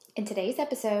In today's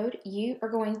episode, you are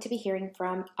going to be hearing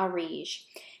from Arij.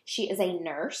 She is a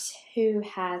nurse who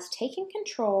has taken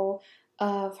control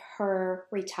of her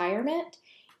retirement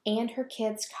and her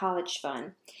kids' college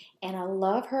fund. And I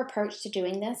love her approach to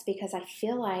doing this because I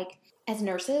feel like as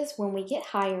nurses, when we get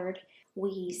hired,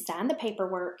 we sign the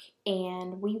paperwork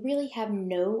and we really have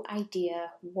no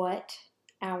idea what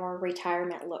our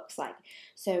retirement looks like.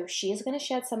 So she is going to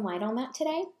shed some light on that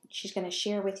today. She's going to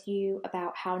share with you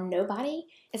about how nobody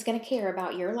is going to care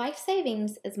about your life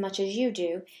savings as much as you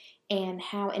do, and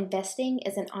how investing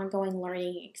is an ongoing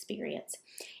learning experience.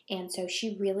 And so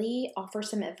she really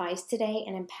offers some advice today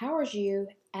and empowers you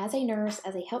as a nurse,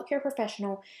 as a healthcare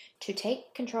professional, to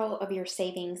take control of your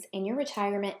savings and your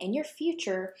retirement and your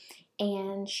future.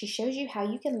 And she shows you how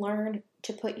you can learn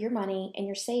to put your money and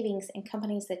your savings in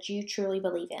companies that you truly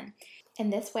believe in.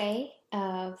 And this way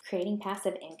of creating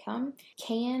passive income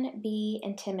can be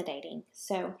intimidating.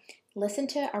 So listen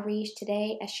to Arij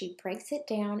today as she breaks it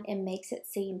down and makes it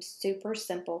seem super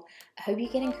simple. I hope you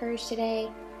get encouraged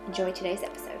today. Enjoy today's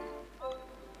episode.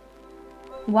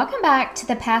 Welcome back to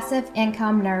the Passive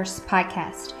Income Nurse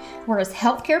Podcast, where as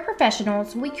healthcare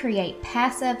professionals, we create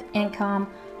passive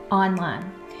income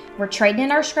online. We're trading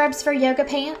in our scrubs for yoga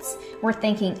pants, we're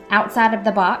thinking outside of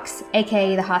the box,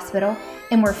 aka the hospital,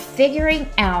 and we're figuring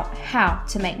out how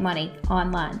to make money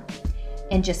online.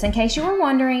 And just in case you were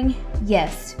wondering,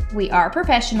 yes, we are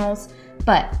professionals,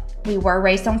 but we were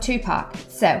raised on Tupac,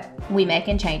 so we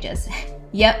making changes.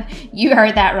 Yep, you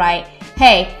heard that right.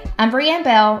 Hey, I'm Brianne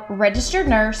Bell, registered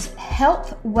nurse,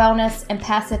 health, wellness, and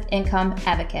passive income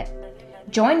advocate.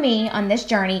 Join me on this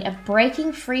journey of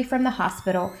breaking free from the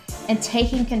hospital and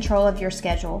taking control of your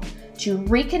schedule, to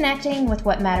reconnecting with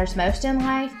what matters most in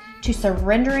life, to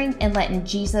surrendering and letting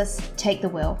Jesus take the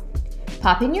wheel.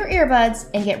 Pop in your earbuds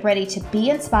and get ready to be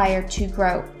inspired to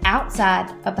grow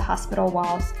outside of the hospital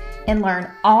walls and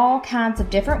learn all kinds of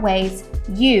different ways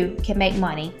you can make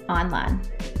money online.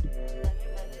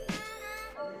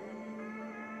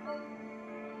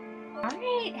 All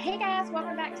right. Hey guys,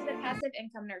 welcome back to the Passive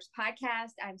Income Nurse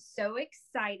Podcast. I'm so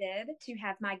excited to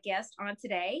have my guest on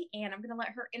today, and I'm going to let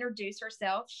her introduce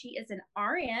herself. She is an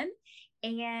RN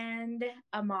and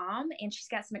a mom, and she's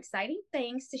got some exciting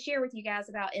things to share with you guys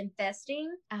about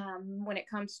investing when it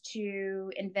comes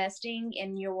to investing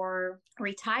in your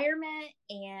retirement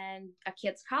and a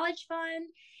kid's college fund,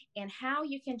 and how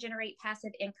you can generate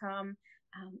passive income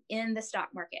in the stock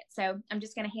market. So I'm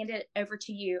just going to hand it over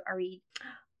to you, Ari.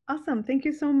 Awesome. Thank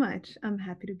you so much. I'm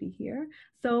happy to be here.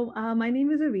 So, my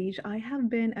name is Arij. I have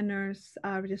been a nurse,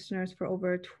 registered nurse for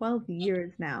over 12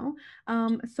 years now.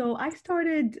 So I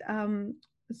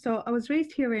was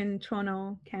raised here in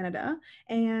Toronto, Canada,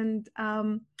 and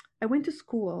I went to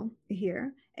school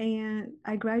here and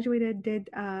I graduated, did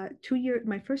 2 years,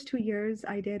 my first 2 years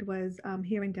I did was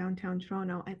here in downtown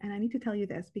Toronto. And I need to tell you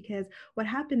this because what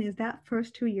happened is that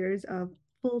first 2 years of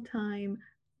full time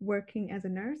working as a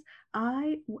nurse,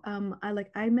 I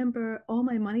remember all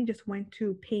my money just went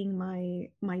to paying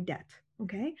my debt.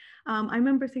 Okay. I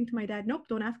remember saying to my dad, nope,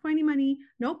 don't ask for any money.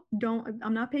 Nope, don't,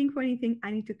 I'm not paying for anything. I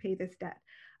need to pay this debt.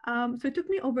 So it took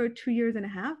me over 2 years and a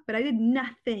half, but I did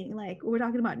nothing. Like we're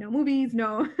talking about no movies,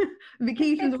 no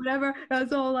vacations, whatever.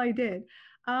 That's all I did.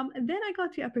 And then I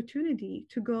got the opportunity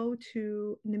to go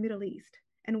to the Middle East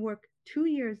and work 2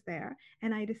 years there.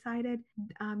 And I decided,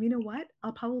 you know what?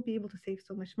 I'll probably be able to save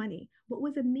so much money. What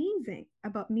was amazing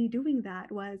about me doing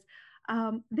that was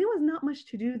there was not much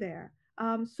to do there.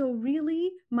 So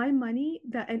really, my money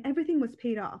that and everything was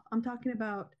paid off. I'm talking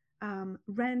about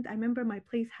rent. I remember my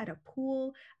place had a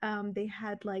pool. They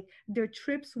had like their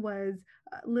trips was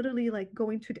literally like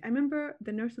going to. I remember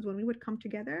the nurses when we would come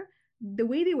together. The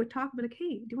way they would talk, be like,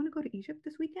 "Hey, do you want to go to Egypt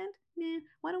this weekend? Nah,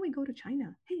 why don't we go to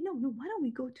China? Hey, no, no, why don't we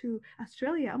go to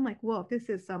Australia?" I'm like, "Whoa, this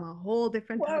is some a whole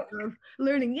different type Whoa. of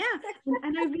learning." Yeah,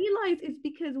 and I realized it's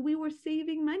because we were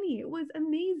saving money. It was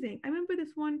amazing. I remember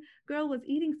this one girl was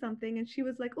eating something, and she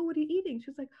was like, "Oh, what are you eating?" She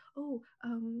was like, "Oh, I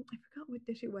forgot what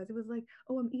dish it was. It was like,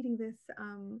 oh, I'm eating this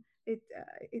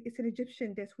it's an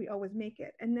Egyptian dish. We always make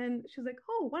it." And then she's like,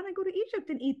 "Oh, why don't I go to Egypt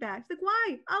and eat that?" She's like,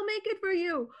 "Why? I'll make it for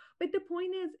you." But the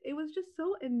point is, it was just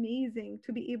so amazing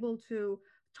to be able to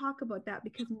talk about that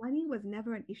because money was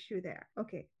never an issue there.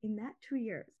 Okay, in that 2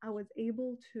 years, I was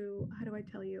able to, how do I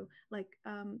tell you? Like,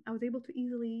 I was able to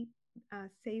easily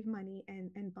save money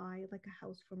and buy like a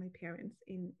house for my parents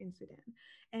in Sudan.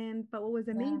 And but what was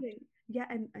Wow. amazing, yeah,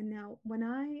 and now when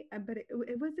I, but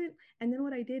it wasn't. And then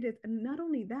what I did is, and not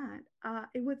only that,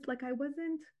 it was like I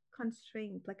wasn't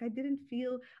constrained. Like I didn't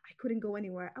feel I couldn't go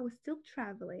anywhere. I was still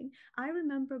traveling. I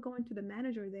remember going to the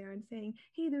manager there and saying,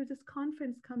 "Hey, there's this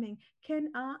conference coming.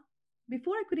 Can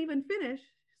Before I could even finish,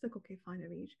 she's like, okay, fine,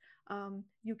 Arij.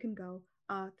 You can go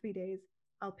 3 days.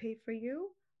 I'll pay for you.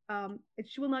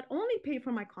 She will not only pay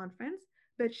for my conference,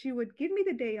 but she would give me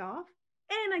the day off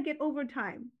and I get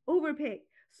overtime, overpay.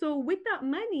 So with that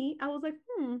money, I was like,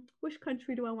 which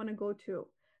country do I want to go to?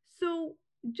 So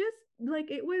just like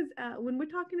it was when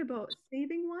we're talking about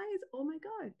saving wise, oh my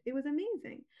God, it was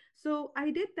amazing. So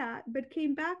I did that, but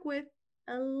came back with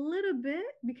a little bit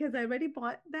because I already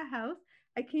bought the house.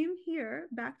 I came here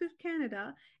back to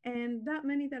Canada, and that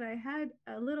money that I had,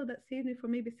 a little that saved me for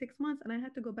maybe 6 months, and I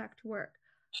had to go back to work.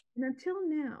 And until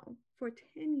now, for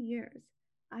 10 years,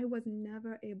 I was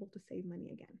never able to save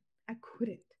money again. I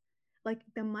couldn't. Like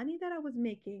the money that I was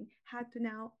making had to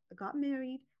now, I got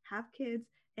married, have kids,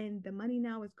 and the money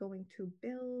now is going to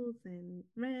bills and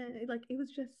rent. Like it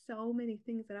was just so many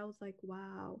things that I was like,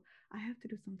 wow, I have to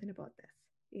do something about this,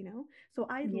 you know? So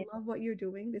I Yeah. love what you're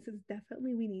doing. This is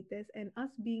definitely, we need this. And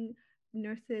us being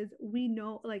nurses, we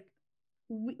know, like,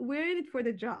 we're in it for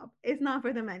the job. It's not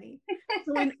for the money.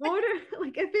 So in order,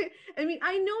 like if it, I mean,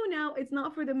 I know now it's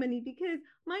not for the money because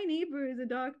my neighbor is a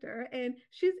doctor and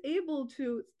she's able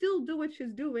to still do what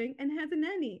she's doing and has a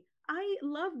nanny. I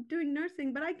love doing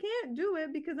nursing, but I can't do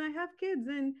it because I have kids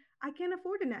and I can't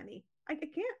afford a nanny. I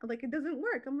can't, like, it doesn't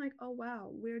work. I'm like, oh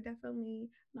wow, we're definitely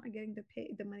not getting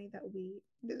the money that we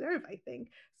deserve, I think.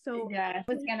 So Yeah,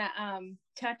 I was gonna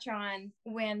touch on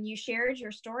when you shared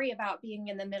your story about being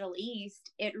in the Middle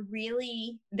East, it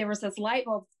really there was this light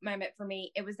bulb moment for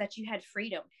me. It was that you had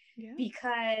freedom yeah.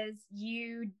 because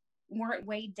you weren't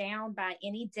weighed down by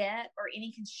any debt or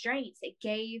any constraints. It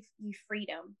gave you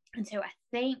freedom. And so I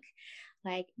think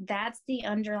like that's the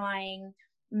underlying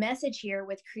message here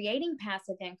with creating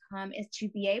passive income is to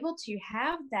be able to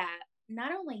have that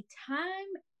not only time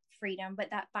freedom, but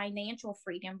that financial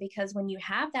freedom. Because when you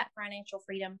have that financial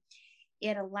freedom,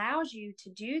 it allows you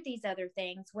to do these other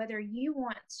things, whether you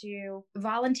want to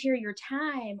volunteer your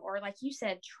time or, like you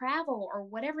said, travel or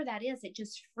whatever that is. It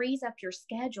just frees up your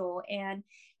schedule. And,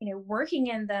 working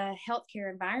in the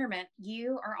healthcare environment,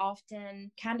 you are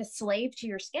often kind of slave to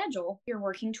your schedule. You're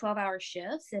working 12-hour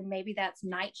shifts, and maybe that's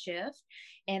night shift,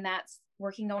 and that's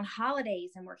working on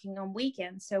holidays and working on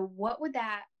weekends. So, what would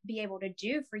that be able to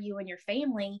do for you and your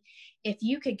family if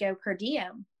you could go per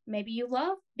diem? Maybe you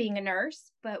love being a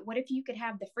nurse, but what if you could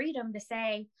have the freedom to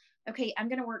say, okay, I'm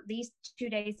going to work these 2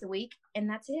 days a week and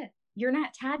that's it. You're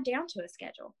not tied down to a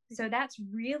schedule. So that's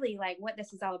really like what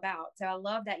this is all about. So I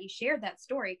love that you shared that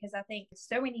story because I think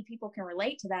so many people can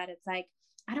relate to that. It's like,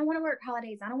 I don't want to work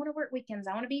holidays. I don't want to work weekends.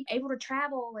 I want to be able to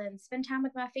travel and spend time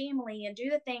with my family and do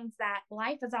the things that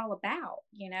life is all about.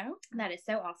 That is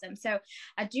so awesome. So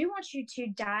I do want you to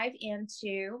dive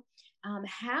into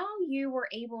how you were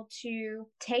able to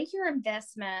take your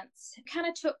investments, kind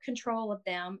of took control of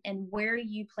them, and where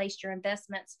you placed your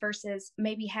investments versus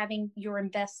maybe having your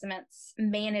investments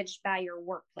managed by your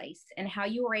workplace, and how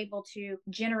you were able to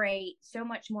generate so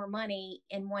much more money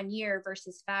in 1 year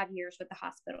versus 5 years with the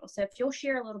hospital. So if you'll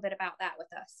share a little bit about that with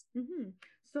us. Mm-hmm.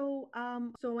 So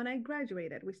when I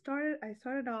graduated, I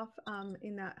started off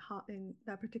in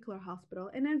that particular hospital,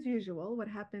 and as usual, what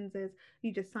happens is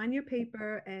you just sign your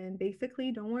paper, and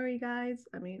basically, don't worry, guys.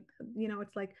 I mean,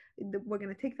 it's like we're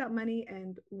gonna take that money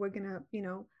and we're gonna,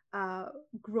 uh,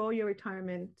 grow your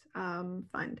retirement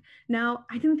fund. Now,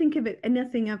 I didn't think of it,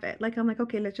 anything of it. Like I'm like,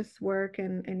 okay, let's just work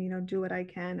and do what I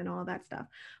can and all that stuff.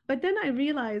 But then I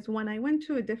realized when I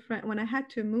had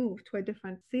to move to a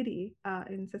different city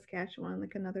in Saskatchewan,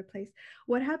 like another place,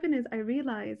 what happened is I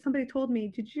realized somebody told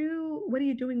me, what are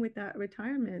you doing with that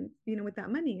retirement, with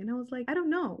that money? And I was like, I don't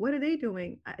know. What are they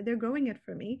doing? They're growing it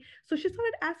for me. So she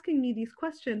started asking me these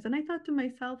questions. And I thought to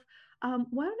myself,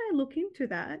 why don't I look into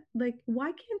that? Like,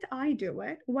 why can't I do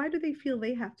it? Why do they feel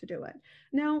they have to do it?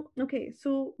 Now, okay,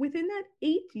 so within that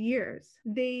 8 years,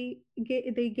 they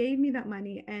gave me that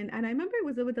money, and I remember it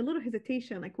was with a little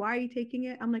hesitation, like, why are you taking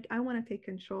it? I'm like, I want to take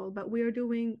control, but we're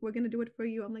gonna do it for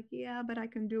you. I'm like, yeah, but I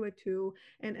can do it too,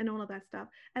 and all of that stuff.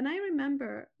 And I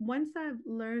remember once I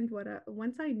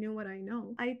knew what I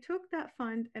know, I took that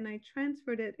fund and I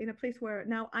transferred it in a place where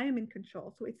now I am in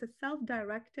control. So it's a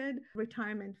self-directed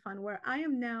retirement fund where I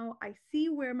see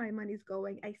where my money's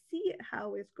going, I see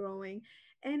how it's growing.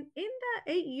 And in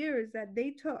that 8 years that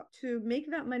they took to make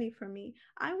that money for me,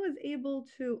 I was able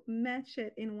to match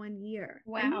it in 1 year.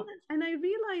 Wow. And I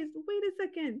realized, wait a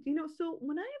second, so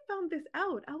when I found this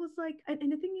out, I was like,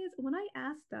 and the thing is, when I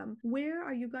asked them, where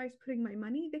are you guys putting my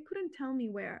money? They couldn't tell me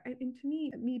where. And to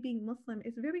me being Muslim,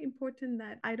 it's very important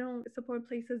that I don't support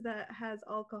places that has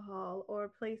alcohol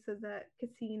or places that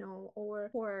casino or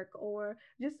pork or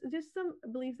just just some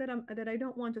beliefs that I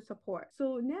don't want to support.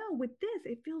 So now with this,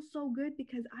 it feels so good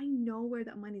because I know where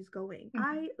that money's going.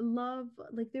 I love,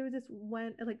 like, there was this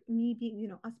one, like, me being,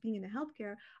 us being in the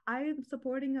healthcare, I am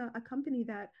supporting a company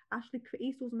that actually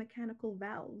creates those mechanical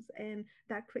valves and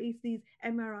that creates these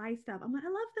MRI stuff. I'm like, I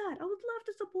love that. I would love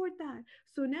to support that.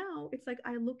 So now it's like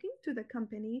I look into the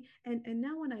company, and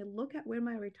now when I look at where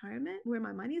my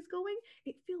money is going,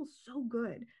 it feels so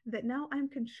good that now I'm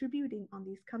contributing on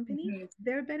these companies.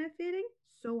 They're benefiting,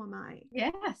 so am I.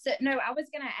 Yeah. So no, I was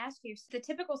going to ask you, the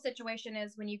typical situation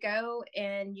is when you go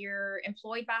and you're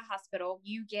employed by a hospital,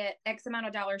 you get X amount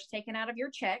of dollars taken out of your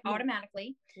check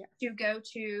automatically to go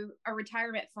to a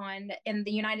retirement fund. In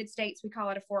the United States, we call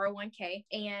it a 401k.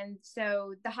 And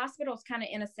so the hospital's kind of,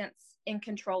 in a sense, in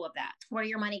control of that, where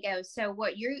your money goes. So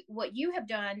what you have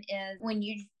done is, when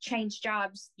you changed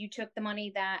jobs, you took the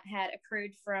money that had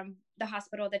accrued from the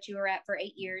hospital that you were at for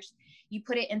 8 years, you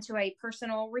put it into a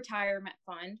personal retirement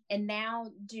fund. And now,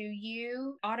 do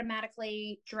you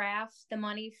automatically draft the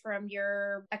money from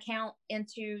your account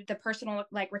into the personal,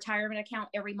 like, retirement account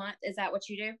every month? Is that what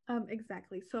you do?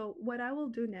 Exactly. So what I will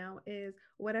do now is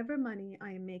whatever money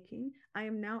I am making, I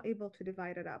am now able to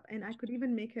divide it up, and I could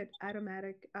even make it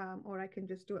automatic, or I can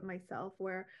just do it myself,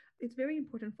 where it's very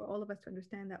important for all of us to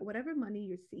understand that whatever money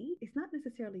you see is not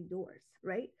necessarily yours,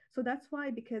 right? So that's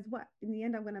why, because what, in the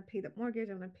end, I'm going to pay the mortgage,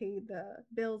 I'm going to pay the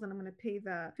bills, and I'm going to pay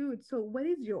the food. So what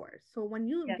is yours? So when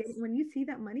you see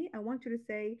that money, I want you to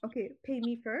say, okay, pay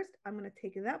me first. I'm going to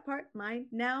take that part, mine.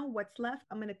 Now what's left,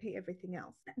 I'm going to pay everything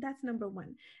else. That's number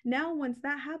one. Now, once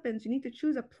that happens, you need to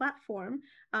choose a platform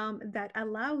that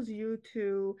allows you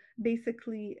to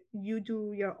basically, you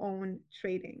do your own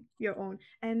trading, your own.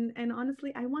 And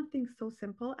honestly, I want things so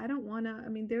simple. I don't want to, I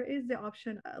mean, there is the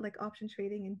option, like option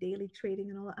trading and daily trading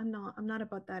and all that. I'm not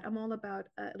about that. I'm all about,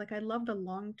 like, I love the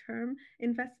long-term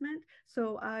investment.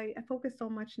 So I focus so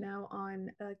much now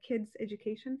on kids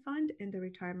education fund and the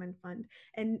retirement fund.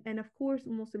 And of course,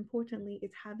 most importantly,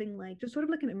 it's having, like, just sort of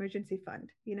like an emergency fund,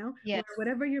 Yes. where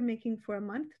whatever you're making for a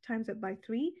month, times it by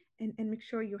 3, and make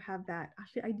sure you have that.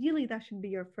 Actually, ideally, that should be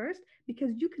your first,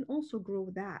 because you can also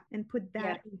grow that and put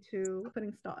that into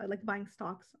putting stock, like buying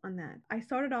stocks on that. I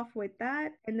started off with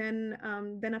that, and then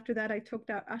after that, I took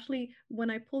that. Actually, when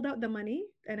I pulled out the money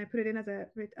and I put it in as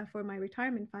for my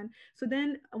retirement fund. So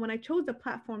then when I chose the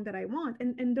platform that I want,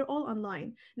 and they're all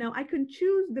online. Now I can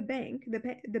choose the bank.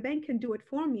 The bank can do it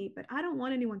for me, but I don't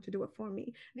want anyone to do it for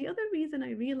me. The other reason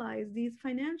I realized these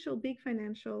big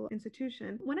financial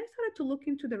institutions, when I started to look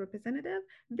into the representative,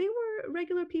 they were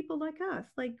regular people like us.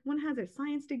 Like, one has their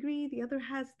science degree, the other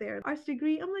has their arts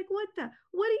degree. I'm like, what do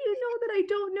you know that I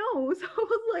don't know? So I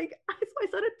was like, so I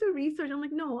started to research. I'm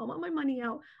like, no, I want my money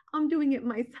out. I'm doing it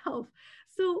myself.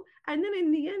 So, and then in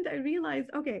the end, I realized,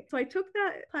 okay, so I took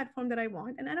that platform that I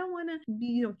want, and I don't want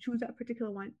to choose that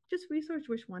particular one. Just research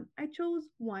which one. I chose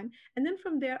one. And then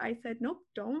from there, I said, nope,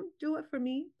 don't do it for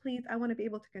me. Please, I want to be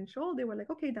able to control. They were like,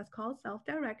 okay, that's called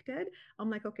self-directed. I'm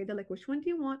like, okay. They're like, which one do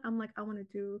you want? I'm like, I want to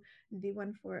do the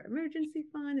one for emergency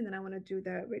fund, and then I want to do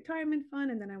the retirement fund,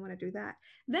 and then I want to do that.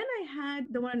 Then I had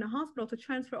the one in the hospital to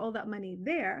transfer all that money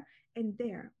there. And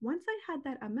there, once I had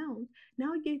that amount,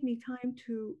 now it gave me time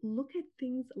to look at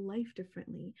things life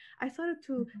differently. I started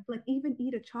to like even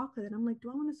eat a chocolate, and I'm like,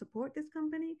 do I want to support this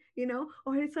company?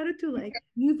 Or I started to like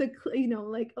use like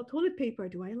a toilet paper.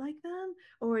 Do I like them?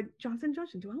 Or Johnson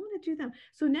Johnson? Do I want to do them?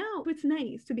 So now it's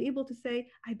nice to be able to say,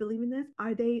 I believe in this.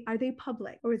 Are they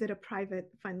public, or is it a private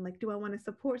fund? Like, do I want to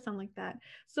support something like that?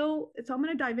 So I'm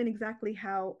gonna dive in exactly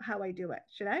how I do it.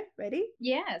 Should I? Ready?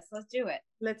 Yes, let's do it.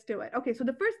 Let's do it. Okay, so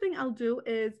the first thing I'll do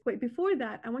is, wait, before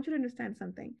that, I want you to understand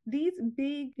something. These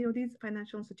big, these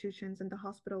financial institutions and the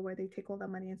hospital where they take all that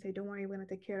money and say, don't worry, we're going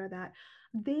to take care of that.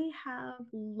 They have,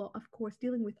 of course,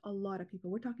 dealing with a lot of people.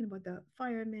 We're talking about the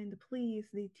firemen, the police,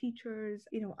 the teachers,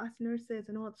 us nurses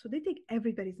and all. So they take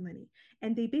everybody's money.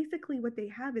 And they basically, what they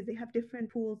have is they have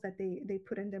different pools that they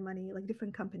put in their money, like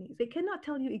different companies. They cannot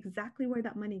tell you exactly where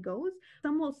that money goes.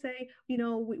 Some will say,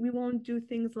 we won't do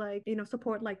things like,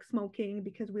 support like smoking,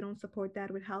 because we don't support that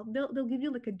with health. They'll give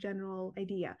you like a general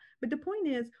idea. But the point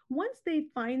is, once they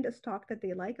find a stock that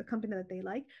they like, a company that they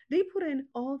like, they put in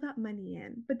all that money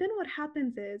in. But then what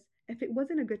happens is, if it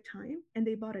wasn't a good time and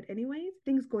they bought it anyways,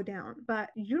 things go down, but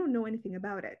you don't know anything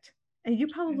about it. And you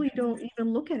probably don't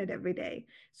even look at it every day.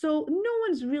 So no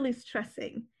one's really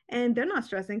stressing. And they're not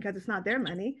stressing because it's not their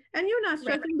money. And you're not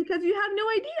stressing because you have no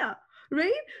idea.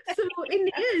 Right? So in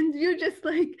the end, you're just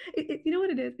like, you know what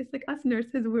it is? It's like us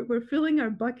nurses, we're filling our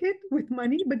bucket with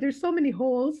money, but there's so many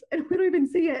holes and we don't even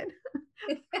see it.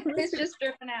 It's just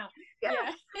dripping out.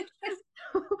 Yeah.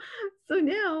 So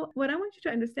now what I want you to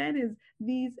understand is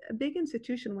these big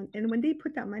institutions, when they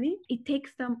put that money, it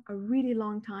takes them a really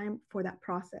long time for that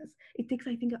process. It takes,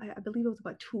 I believe it was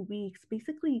about 2 weeks,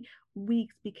 basically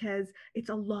weeks, because it's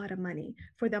a lot of money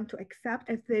for them to accept.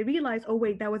 If they realize, oh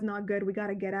wait, that was not good, we got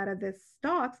to get out of this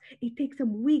stocks, it takes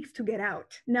them weeks to get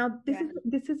out. Now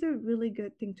this is a really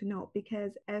good thing to know,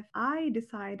 because if I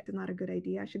decide it's not a good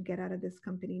idea, I should get out of this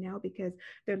company now because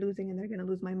they're losing and they're going to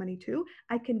lose my money too,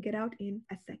 I can get out in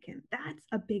a second. That's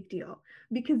a big deal,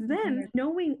 because then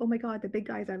knowing, oh my God, the big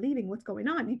guys are leaving, what's going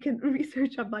on, you can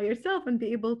research up by yourself and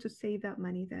be able to save that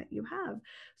money that you have.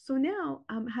 So now,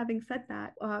 having said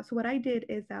that, so what I did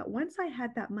is that once I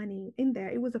had that money in there,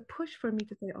 it was a push for me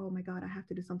to say, oh my God, I have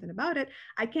to do something about it.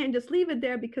 I can't just leave it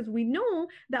there, because we know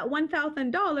that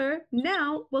 $1,000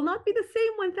 now will not be the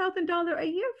same $1,000 a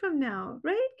year from now,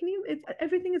 right?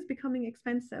 Everything is becoming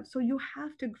expensive. So you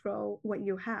have to grow what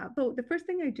you have. So the first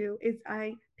thing I do is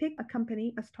I pick a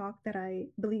company, a stock that I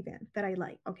believe in, that I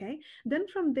like. Okay. Then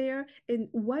from there, in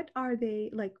what are they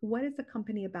like? What is the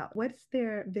company about? What's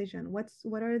their vision? What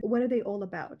are they all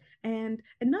about? And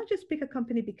not just pick a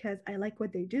company because I like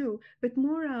what they do, but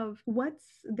more of what's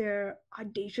their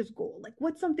audacious goal? Like,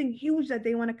 what's something huge that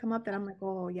they want to come up that I'm like,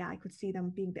 oh yeah, I could see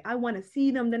them being big. I want to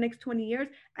see them the next 20 years.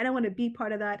 I don't want to be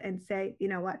part of that and say, you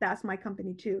know what, that's my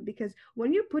company too. Because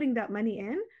when you're putting that money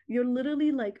in, you're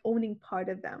literally like owning part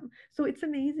of them. So it's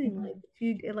amazing. Like, if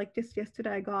you like, just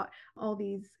yesterday I got all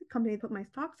these companies put my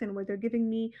stocks in, where they're giving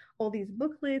me all these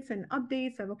booklets and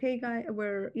updates of, okay guy,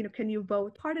 where can you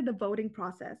vote, part of the voting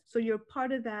process. So you're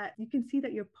part of that. You can see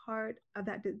that you're part of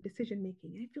that decision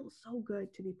making. It feels so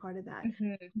good to be part of that.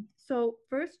 So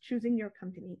first, choosing your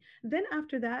company. Then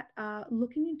after that,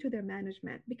 looking into their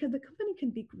management, because the company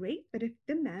can be great, but if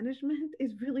the management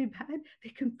is really bad, they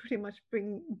can pretty much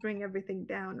bring everything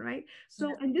down, right?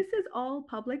 So, and this is all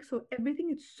public, so everything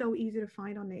is so easy to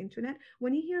find on the internet.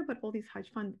 When you hear about all these hedge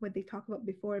funds, what they talk about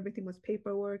before, everything was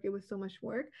paperwork, it was so much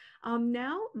work.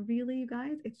 Now, really, you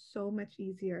guys, it's so much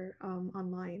easier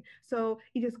online. So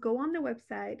you just go on the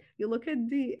website, you look at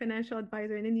the financial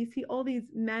advisor, and then you see all these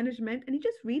management, and you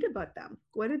just read about them.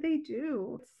 What do they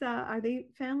do? Are they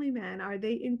family men? Are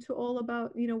they into all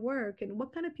about work, and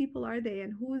what kind of people are they,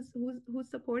 and who's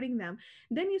supporting them?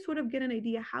 Then you sort of get an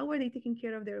idea, how are they taking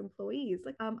care of their employees?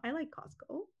 Like, I like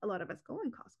Costco. A lot of us go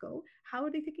in Costco. How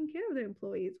are they taking care of their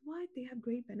employees? What, they have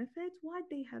great benefits? What,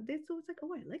 they have this? So it's like,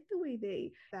 oh, I like the way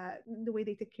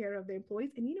they take care of their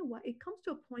employees. And you know what? It comes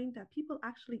to a point that people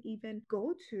actually even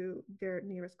go to their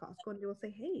nearest Costco and they will say,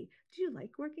 hey, do you like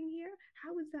working here?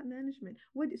 How is that management?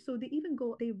 So they even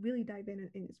go, they really dive in,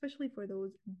 and especially for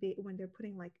those when they're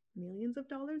putting like millions of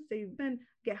dollars, they even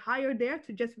get hired there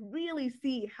to just really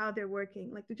see how they're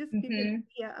working, like to just give you an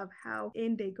idea of how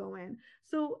in they go in.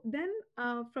 So then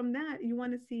from that, you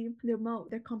want to see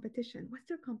their competition. What's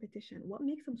their competition? What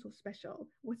makes them so special?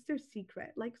 What's their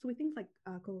secret? Like, so with things like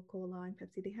Coca-Cola and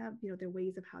Pepsi, they have their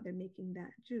ways of how they're making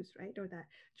that juice, right, or that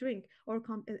drink, or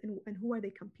and who are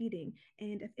they competing?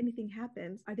 And if anything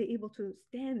happens, are they able to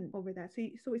stand over that?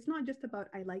 So it's not just about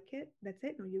I like it, that's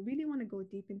it. No, you really want to go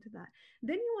deep into that.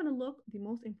 Then you want to look, the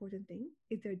most important thing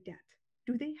is their debt.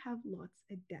 Do they have lots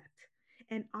of debt?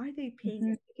 And are they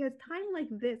paying it? Because time like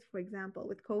this, for example,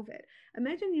 with COVID,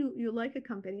 imagine you like a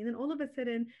company, and then all of a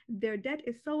sudden their debt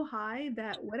is so high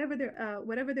that whatever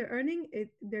they're earning,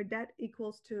 their debt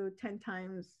equals to 10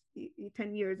 times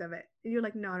 10 years of it. You're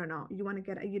like, no,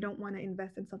 you don't want to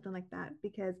invest in something like that,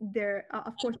 because they're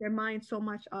of course they're mined so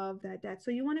much of that debt.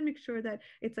 So you want to make sure that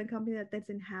it's a company that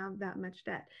doesn't have that much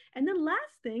debt. And then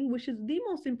last thing, which is the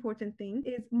most important thing,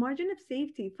 is margin of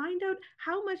safety. Find out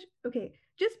how much. Okay,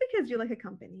 just because you like a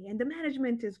company and the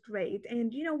management is great,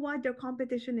 and you know what, their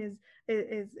competition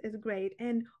is great,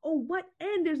 and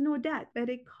and there's no debt, but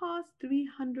it costs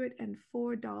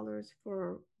 $304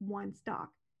 for one stock.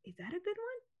 Is that a good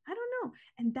one? I don't know.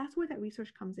 And that's where that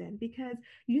research comes in, because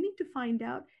you need to find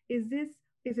out, is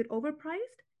it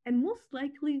overpriced? And most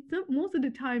likely, most of the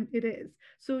time it is.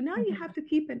 So now you have to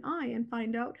keep an eye and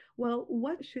find out, well,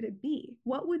 what should it be?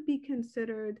 What would be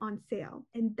considered on sale?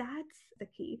 And that's the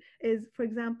key, is, for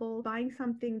example, buying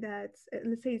something that's,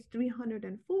 let's say it's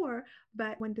 304,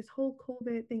 but when this whole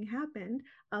COVID thing happened,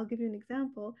 I'll give you an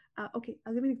example. I'll give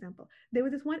you an example. There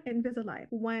was this one Invisalign.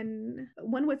 When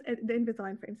one was the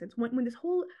Invisalign, for instance, when this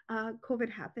whole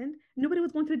COVID happened, nobody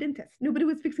was going to the dentist. Nobody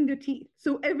was fixing their teeth.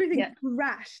 So everything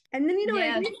crashed. And then, what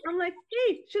I mean? I'm like,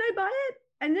 hey, should I buy it?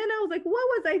 And then I was like, what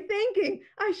was I thinking?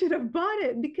 I should have bought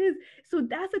it, because so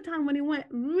that's the time when it went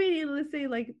really, let's say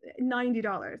like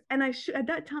 $90. And at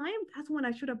that time, that's when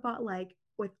I should have bought like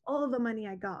with all the money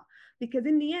I got. Because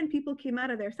in the end, people came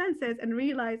out of their senses and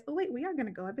realized, oh, wait, we are going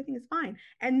to go. Everything is fine.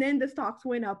 And then the stocks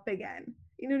went up again.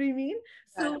 You know what I mean?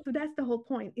 So that's the whole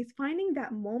point, is finding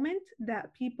that moment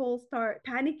that people start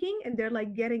panicking and they're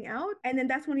like getting out. And then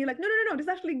that's when you're like, no, no, no, no, this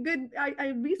is actually good. I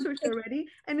researched already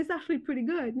and it's actually pretty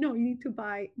good. No, you need to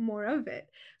buy more of it.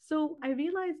 So I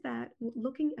realized that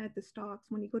looking at the stocks,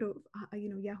 when you go to,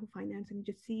 Yahoo Finance, and you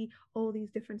just see all these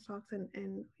different stocks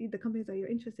and the companies that you're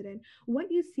interested in, what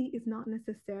you see is not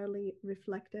necessarily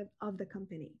reflective of the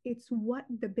company. It's what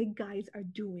the big guys are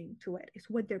doing to it. It's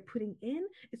what they're putting in.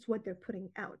 It's what they're putting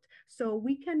out. So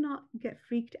we cannot get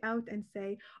freaked out and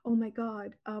say, oh my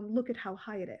God, look at how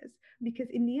high it is. Because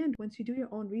in the end, once you do your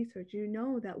own research, you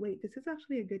know that, wait, this is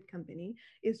actually a good company.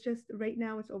 It's just right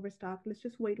now it's overstocked. Let's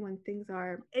just wait when things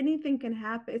are, anything can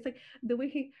happen. It's like the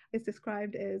way it's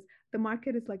described is the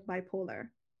market is like bipolar.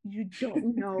 You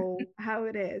don't know how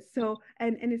it is. So,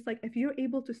 and it's like, if you're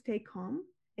able to stay calm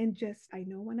and just, I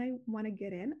know when I want to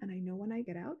get in and I know when I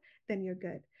get out, then you're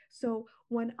good. So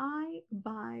when I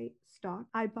buy stock,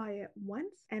 I buy it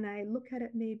once and I look at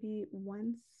it maybe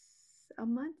once a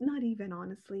month, not even,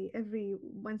 honestly, every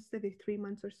 3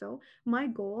 months or so. My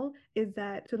goal is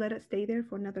that to let it stay there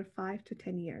for another 5 to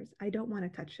 10 years. I don't want to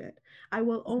touch it. I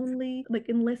will only, like,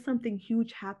 unless something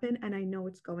huge happen and I know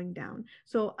it's going down.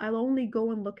 So I'll only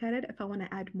go and look at it if I want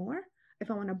to add more, if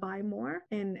I want to buy more,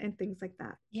 and things like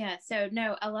that. Yeah. So,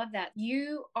 no, I love that.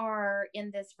 You are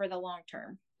in this for the long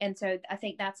term. And so I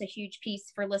think that's a huge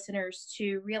piece for listeners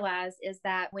to realize, is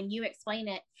that when you explain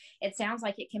it, it sounds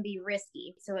like it can be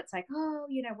risky. So it's like, oh,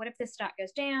 what if this stock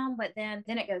goes down, but then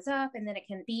it goes up, and then it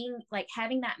can be like,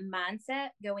 having that mindset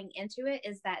going into it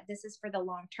is that this is for the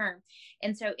long term.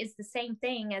 And so it's the same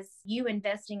thing as you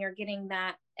investing or getting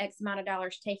that X amount of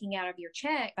dollars taking out of your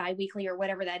check bi-weekly or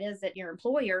whatever that is at your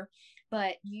employer.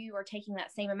 But you are taking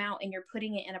that same amount and you're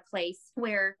putting it in a place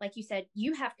where, like you said,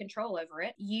 you have control over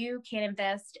it. You can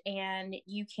invest and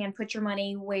you can put your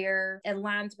money where it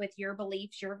aligns with your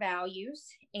beliefs, your values.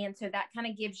 And so that kind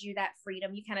of gives you that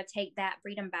freedom. You kind of take that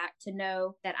freedom back to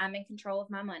know that I'm in control of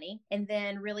my money, and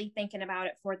then really thinking about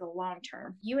it for the long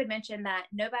term. You had mentioned that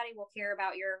nobody will care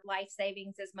about your life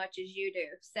savings as much as you do.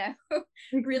 So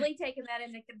really taking that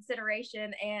into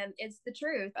consideration, and it's the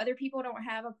truth. Other people don't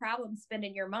have a problem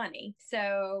spending your money.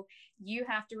 So you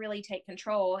have to really take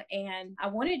control. And I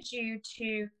wanted you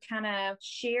to kind of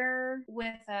share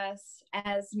with us,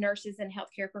 as nurses and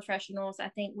healthcare professionals, I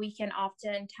think we can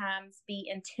oftentimes be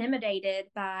intimidated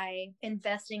by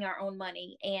investing our own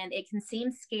money, and it can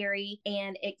seem scary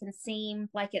and it can seem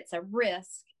like it's a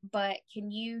risk. But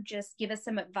can you just give us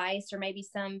some advice or maybe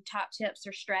some top tips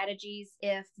or strategies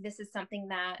if this is something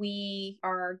that we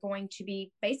are going to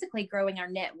be basically growing our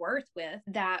net worth with,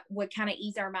 that would kind of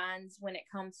ease our minds when it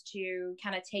comes to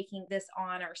kind of taking this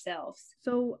on ourselves?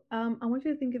 So I want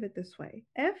you to think of it this way.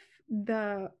 If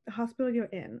the hospital you're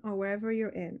in or wherever you're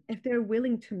in, if they're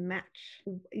willing to match,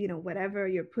 whatever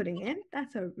you're putting in,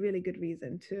 that's a really good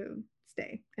reason to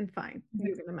stay, and fine,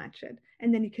 you're going to match it.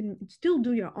 And then you can still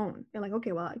do your own. You're like,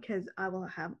 okay, well, because I will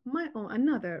have my own,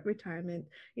 another retirement,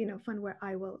 fund where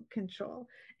I will control.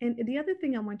 And the other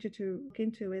thing I want you to look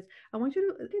into is, I want you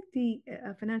to look at the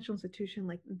financial institution,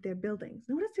 like their buildings.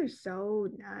 Notice they're so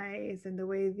nice, and the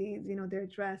way these, they're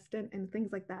dressed and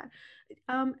things like that.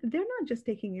 They're not just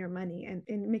taking your money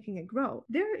and making it grow.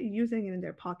 They're using it in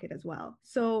their pocket as well.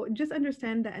 So just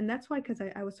understand that. And that's why, because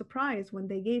I was surprised when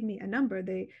they gave me a number,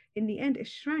 they, in the end, it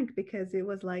shrank, because it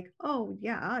was like, oh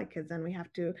yeah, because then we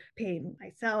have to pay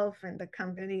myself and the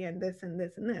company and this and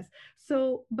this and this.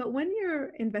 So, but when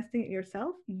you're investing it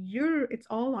yourself, it's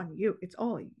all on you. It's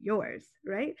all yours,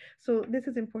 right? So this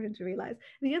is important to realize.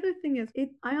 The other thing is,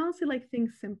 I honestly like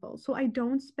things simple. So I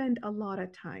don't spend a lot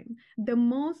of time. The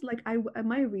most, like,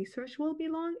 my research will be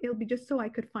long. It'll be just so I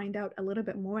could find out a little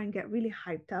bit more and get really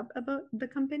hyped up about the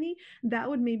company. That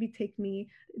would maybe take me,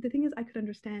 the thing is, I could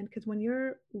understand, because when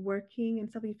you're working and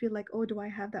stuff, you feel like, oh, do I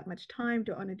have that much time?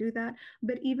 Do I want to do that?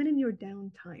 But even in your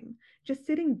downtime, just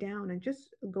sitting down and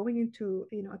just going into,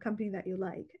 a company that you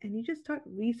like, and you just start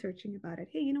researching about it.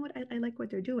 Hey, you know what? I like what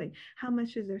they're doing. How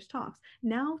much is their stocks?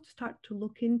 Now start to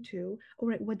look into, all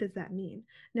right, what does that mean?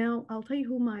 Now, I'll tell you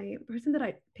who my person that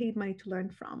I paid money to learn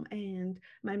from and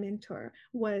my mentor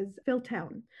was, Phil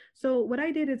Town. So what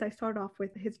I did is I started off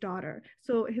with his daughter.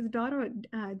 So his daughter,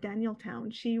 Danielle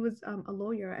Town, she was a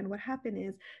lawyer. And what happened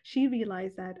is, she she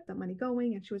realized that the money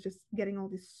going, and she was just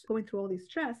going through all this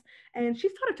stress, and she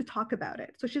started to talk about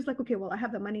it. So she's like, okay, well, I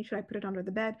have the money. Should I put it under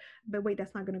the bed? But wait,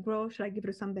 that's not going to grow. Should I give it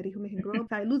to somebody who can grow?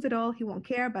 If I lose it all, he won't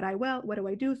care, but I will. What do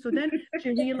I do? So then she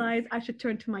realized I should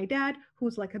turn to my dad,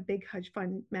 who's like a big hedge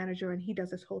fund manager, and he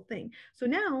does this whole thing. So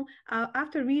now,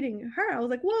 after reading her, I was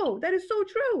like, whoa, that is so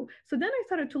true. So then I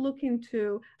started to look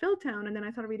into Phil Town, and then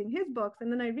I started reading his books,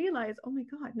 and then I realized, oh my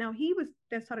God, now he was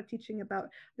that started teaching about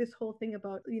this whole thing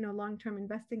about, long-term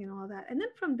investing and all that. And then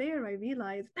from there, I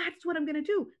realized that's what I'm going to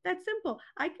do. That's simple.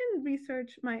 I can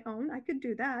research my own. I could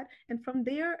do that. And from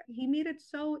there, he made it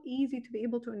so easy to be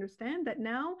able to understand that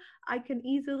now I can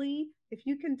easily, if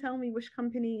you can tell me which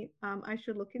company I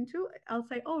should look into, I'll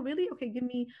say, oh, really? Okay, give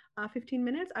me 15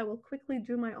 minutes. I will quickly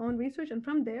do my own research. And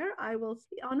from there, I will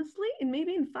see, honestly, and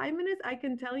maybe in 5 minutes, I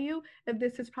can tell you if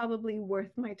this is probably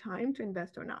worth my time to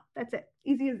invest or not. That's it.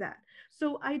 Easy as that.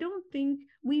 So I don't think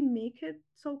we make it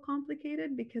so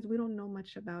complicated because we don't know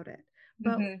much about it.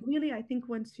 But really, I think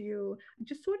once you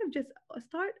just sort of just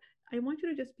start, I want you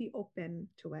to just be open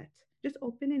to it. Just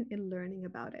open in learning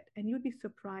about it. And you'd be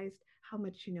surprised how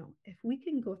much you know. If we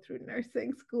can go through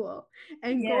nursing school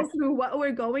and go through what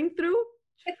we're going through,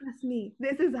 trust me,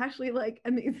 this is actually like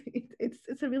amazing.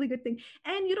 It's a really good thing.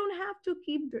 And you don't have to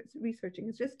keep researching.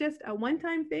 It's just a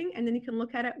one-time thing, and then you can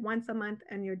look at it once a month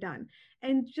and you're done.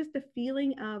 And just the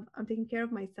feeling of I'm taking care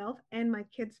of myself and my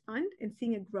kids' fund and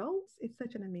seeing it grow, it's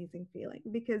such an amazing feeling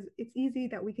because it's easy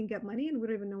that we can get money and we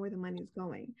don't even know where the money is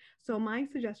going. So my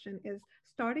suggestion is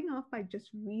starting off by just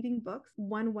reading books.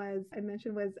 One I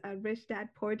mentioned was Rich Dad,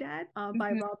 Poor Dad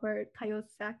by Robert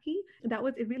Kiyosaki.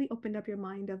 It really opened up your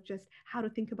mind of just how to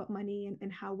think about money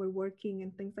and how we're working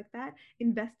and things like that.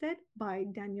 Invested by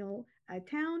Daniel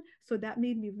Town. So that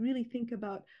made me really think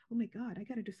about, oh my God, I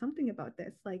got to do something about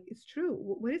this. Like, it's true.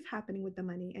 What is happening with the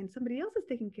money? And somebody else is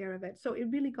taking care of it. So it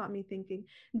really got me thinking.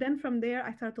 Then from there,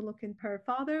 I started to look in Her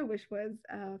Father, which was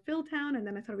Phil Town. And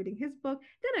then I started reading his book.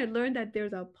 Then I learned that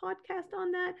there's a podcast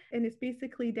on that. And it's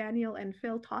basically Daniel and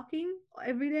Phil talking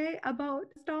every day about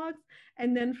stocks.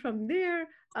 And then from there,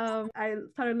 I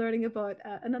started learning about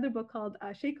another book called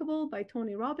Shakeable by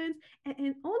Tony Robbins.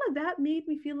 And all of that made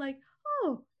me feel like,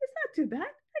 oh, it's not too bad.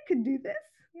 I could do this.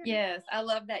 Yes, I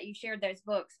love that you shared those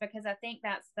books because I think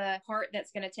that's the part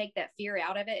that's going to take that fear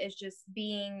out of it, is just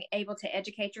being able to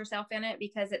educate yourself in it,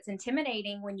 because it's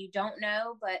intimidating when you don't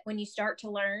know, but when you start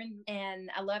to learn, and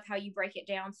I love how you break it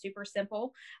down super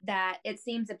simple, that it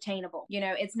seems obtainable.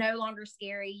 It's no longer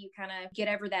scary. You kind of get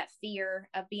over that fear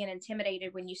of being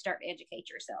intimidated when you start to educate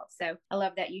yourself. So I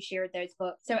love that you shared those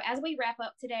books. So as we wrap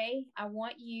up today, I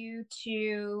want you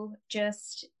to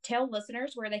just tell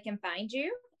listeners where they can find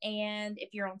you. And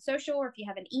if you're on social, or if you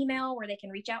have an email where they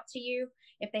can reach out to you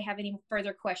if they have any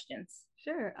further questions.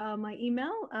 Sure. My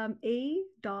email,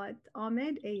 a.ahmed,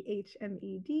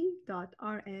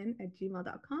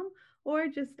 ahmed.rn@gmail.com, or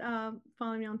just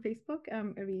follow me on Facebook,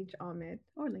 Areej Ahmed,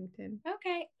 or LinkedIn.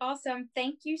 Okay, awesome.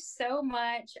 Thank you so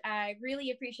much. I really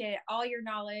appreciate all your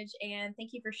knowledge, and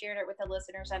thank you for sharing it with the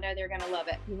listeners. I know they're going to love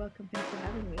it. You're welcome. Thanks for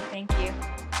having me. Thank you.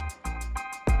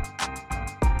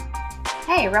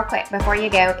 Hey, real quick, before you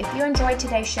go, if you enjoyed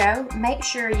today's show, make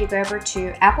sure you go over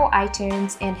to Apple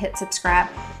iTunes and hit subscribe.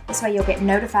 This way you'll get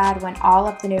notified when all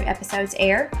of the new episodes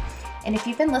air. And if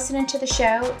you've been listening to the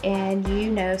show and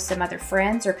you know some other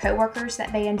friends or coworkers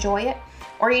that may enjoy it,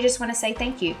 or you just want to say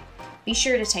thank you, be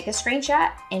sure to take a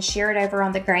screenshot and share it over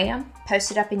on the gram,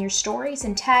 post it up in your stories,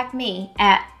 and tag me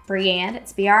at Brianne,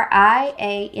 it's BRIANNE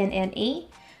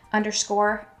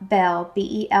 _Bell,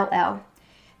 BELL.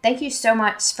 Thank you so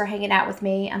much for hanging out with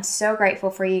me. I'm so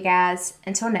grateful for you guys.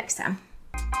 Until next time.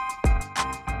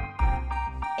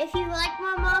 If you like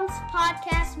my mom's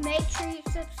podcast, make sure you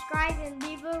subscribe and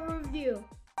leave a review.